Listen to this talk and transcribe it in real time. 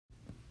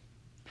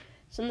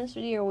So in this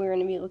video, we're going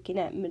to be looking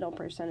at middle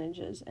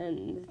percentages,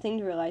 and the thing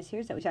to realize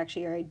here is that we've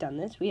actually already done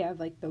this. We have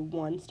like the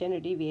 1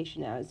 standard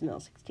deviation out is the middle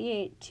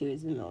 68, 2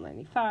 is the middle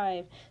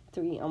 95,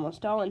 3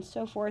 almost all, and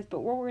so forth,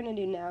 but what we're going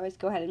to do now is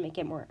go ahead and make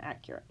it more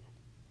accurate.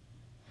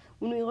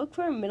 When we look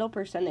for a middle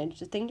percentage,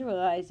 the thing to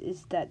realize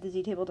is that the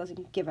z-table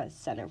doesn't give us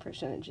center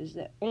percentages,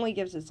 it only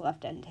gives us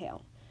left and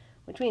tail,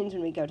 which means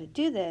when we go to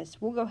do this,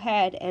 we'll go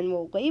ahead and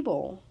we'll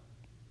label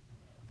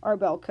our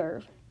bell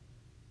curve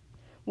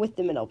with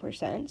the middle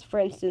percents. For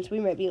instance, we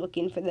might be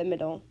looking for the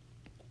middle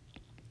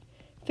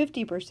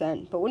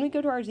 50%, but when we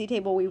go to our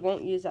z-table, we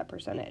won't use that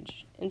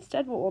percentage.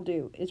 Instead, what we'll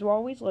do is we'll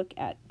always look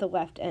at the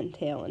left and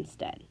tail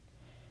instead.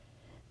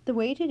 The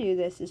way to do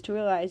this is to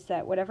realize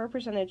that whatever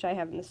percentage I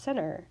have in the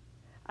center,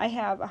 I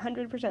have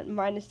 100%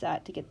 minus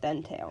that to get the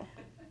end tail.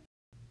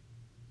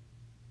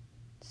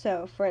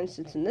 So, for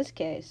instance, in this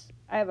case,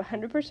 I have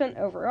 100%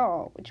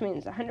 overall, which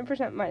means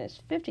 100%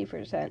 minus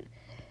 50%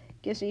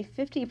 gives me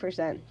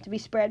 50% to be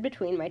spread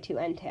between my two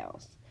end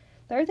tails.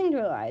 The other thing to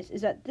realize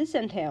is that this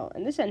end tail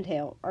and this end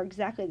tail are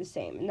exactly the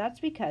same, and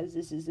that's because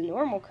this is the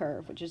normal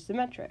curve, which is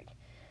symmetric.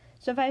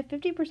 So if I have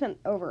 50%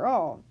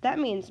 overall, that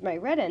means my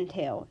red end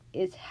tail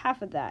is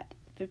half of that,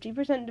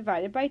 50%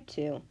 divided by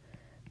 2,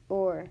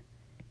 or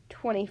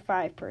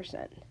 25%.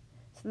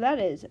 So that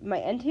is, my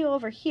end tail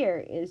over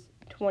here is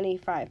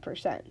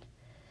 25%.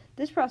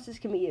 This process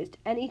can be used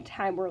any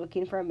time we're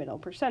looking for a middle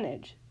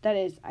percentage. That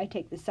is, I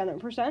take the center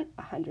percent,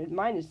 100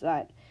 minus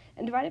that,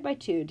 and divide it by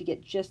 2 to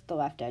get just the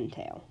left end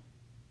tail.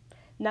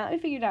 Now that we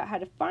figured out how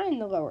to find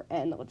the lower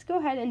end, let's go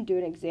ahead and do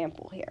an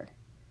example here.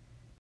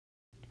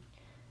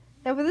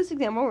 Now for this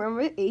example,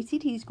 remember the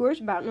ACT score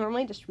is about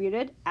normally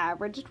distributed,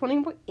 average is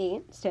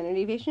 20.8, standard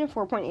deviation of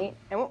 4.8,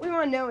 and what we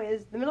want to know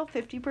is the middle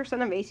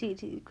 50% of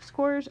ACT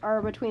scores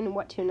are between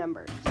what two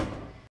numbers?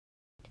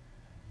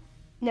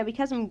 Now,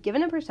 because I'm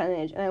given a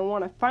percentage and I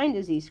want to find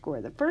a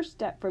z-score, the first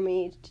step for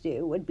me to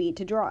do would be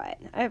to draw it.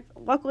 I've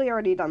luckily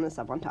already done this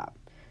up on top.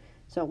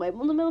 So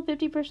label the middle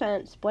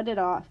 50%, split it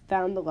off,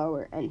 found the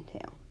lower end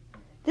tail.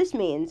 This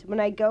means when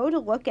I go to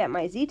look at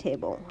my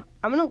z-table,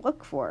 I'm going to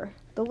look for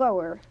the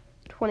lower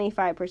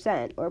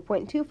 25%, or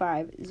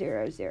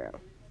 0.2500.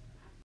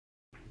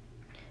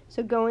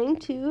 So going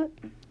to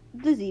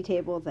the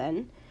z-table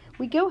then,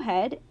 we go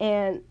ahead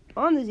and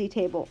on the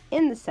z-table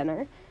in the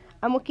center,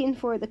 I'm looking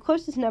for the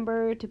closest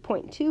number to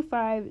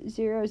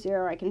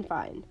 0.2500 I can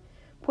find.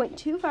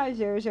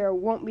 0.2500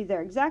 won't be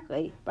there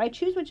exactly, but I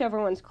choose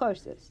whichever one's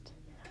closest.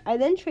 I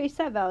then trace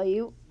that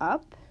value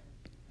up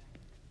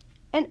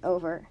and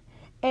over.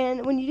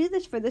 And when you do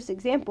this for this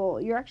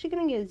example, you're actually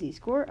going to get a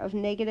z-score of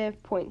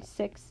negative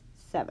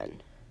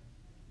 0.67.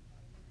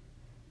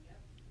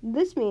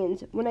 This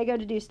means when I go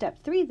to do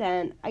step 3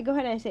 then, I go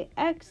ahead and I say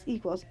x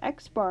equals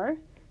x bar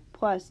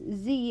plus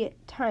z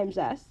times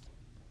s,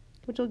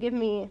 which will give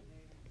me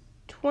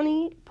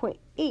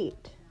 20.8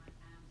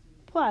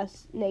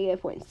 plus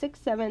negative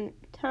 0.67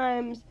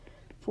 times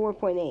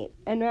 4.8.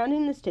 And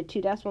rounding this to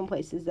 2 decimal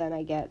places, then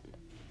I get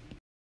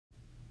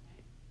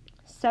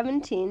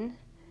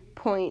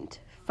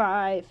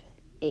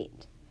 17.58.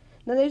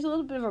 Now there's a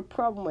little bit of a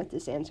problem with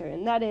this answer,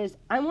 and that is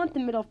I want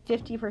the middle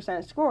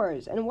 50%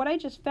 scores, and what I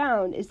just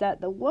found is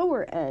that the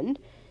lower end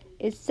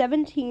is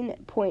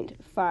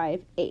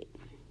 17.58.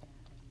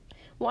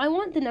 Well, I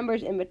want the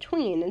numbers in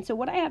between, and so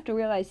what I have to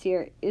realize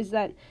here is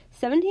that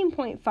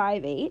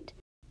 17.58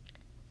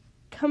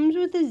 comes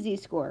with a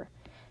z-score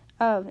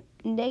of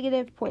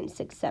negative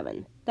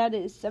 0.67. That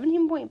is,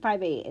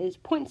 17.58 is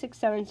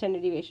 0.67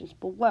 standard deviations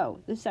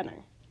below the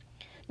center.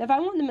 Now, if I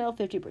want the middle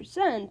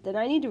 50%, then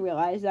I need to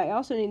realize that I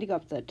also need to go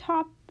up to the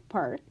top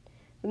part.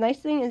 The nice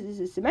thing is this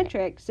is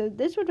symmetric, so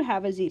this would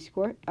have a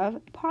z-score of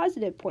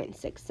positive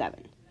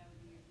 0.67.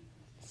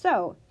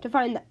 So, to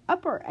find the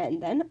upper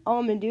end then, all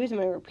I'm going to do is I'm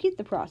going to repeat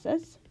the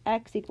process.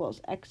 X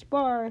equals x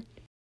bar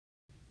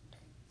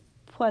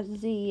plus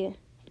z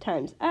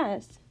times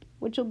s,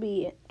 which will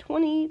be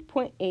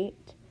 20.8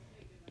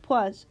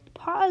 plus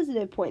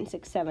positive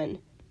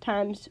 0.67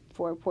 times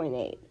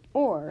 4.8,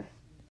 or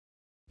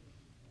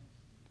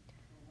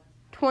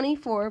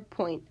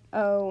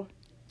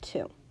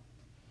 24.02.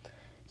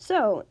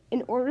 So,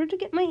 in order to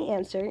get my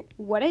answer,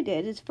 what I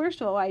did is,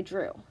 first of all, I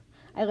drew.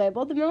 I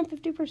labeled the middle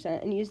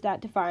 50% and used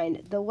that to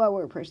find the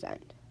lower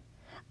percent.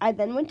 I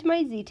then went to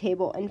my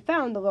z-table and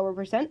found the lower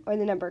percent, or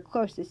the number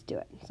closest to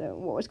it. So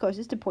what was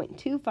closest to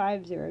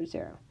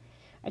 0.2500.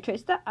 I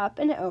traced that up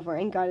and over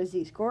and got a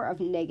z-score of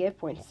negative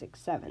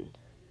 0.67.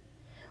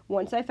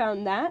 Once I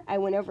found that, I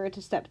went over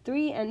to step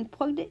 3 and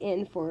plugged it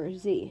in for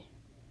z.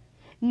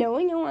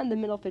 Knowing I wanted the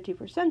middle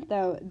 50%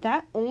 though,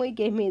 that only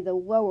gave me the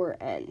lower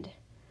end.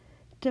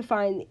 To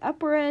find the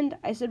upper end,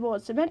 I said, well,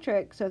 it's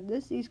symmetric, so if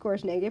this z-score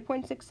is negative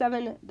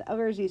 0.67, the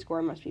other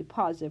z-score must be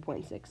positive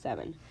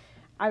 0.67.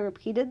 I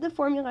repeated the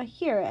formula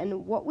here,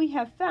 and what we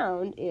have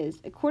found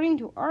is, according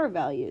to our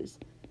values,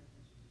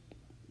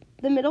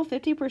 the middle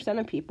 50%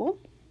 of people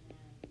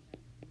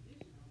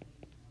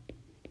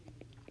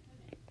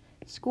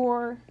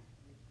score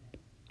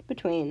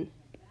between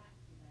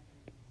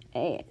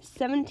a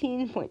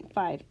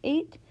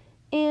 17.58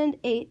 and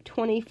a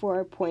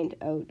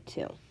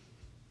 24.02.